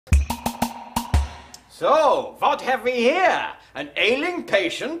So, what have we here? An ailing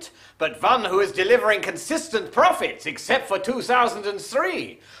patient, but one who is delivering consistent profits, except for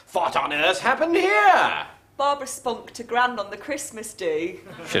 2003. What on earth happened here? Barbara spunked to Gran on the Christmas do.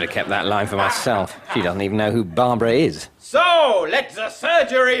 Should have kept that line for myself. She doesn't even know who Barbara is. So, let the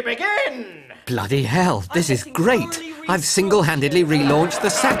surgery begin! Bloody hell, this is great. I've single-handedly relaunched the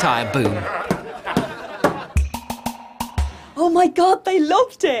satire boom. Oh my God, they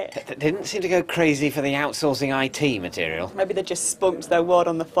loved it! They didn't seem to go crazy for the outsourcing IT material. Maybe they just spunked their wad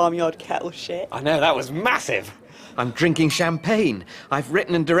on the farmyard kettle shit. I know, that was massive. I'm drinking champagne. I've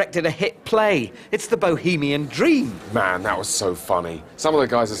written and directed a hit play. It's the Bohemian Dream. Man, that was so funny. Some of the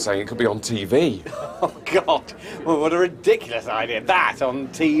guys are saying it could be on TV. Oh, God. Well, what a ridiculous idea. That on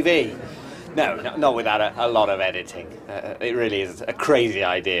TV. No, not without a lot of editing. It really is a crazy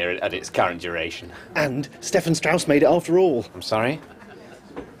idea at its current duration. And Stefan Strauss made it after all. I'm sorry?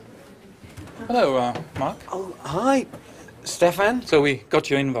 Hello, Mark. Oh, hi, Stefan. So we got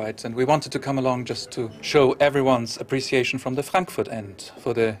your invite, and we wanted to come along just to show everyone's appreciation from the Frankfurt end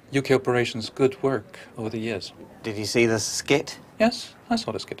for the UK operation's good work over the years. Did you see the skit? Yes, I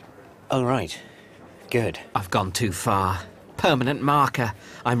saw the skit. Oh, right. Good. I've gone too far. Permanent marker.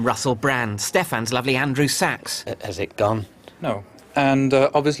 I'm Russell Brand, Stefan's lovely Andrew Sachs. Has it gone? No. And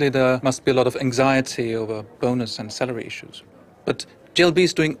obviously there must be a lot of anxiety over bonus and salary issues. But GLB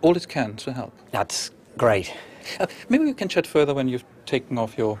is doing all it can to help. That's great. Maybe we can chat further when you've taken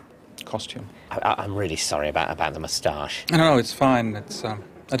off your costume. I'm really sorry about the moustache. No, it's fine. It's a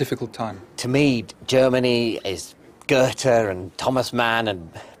difficult time. To me, Germany is Goethe and Thomas Mann and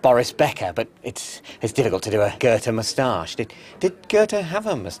Boris Becker, but it's difficult to do a Goethe moustache. Did Goethe have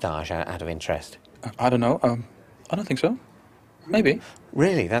a moustache out of interest? I don't know. I don't think so. Maybe.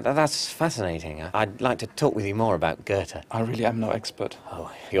 Really? That's fascinating. I'd like to talk with you more about Goethe. I really am no expert.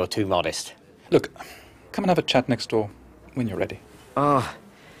 Oh, you're too modest. Look, come and have a chat next door when you're ready. Oh,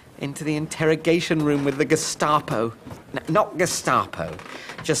 into the interrogation room with the Gestapo. Not Gestapo,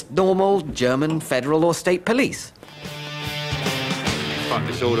 just normal German federal or state police. Fucked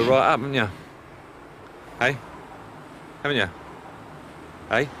this order right up, haven't you? Hey? Haven't you?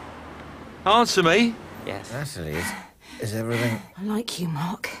 Hey? Answer me! Yes. Actually, is everything... I like you,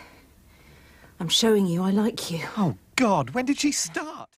 Mark. I'm showing you I like you. Oh, God, when did she start?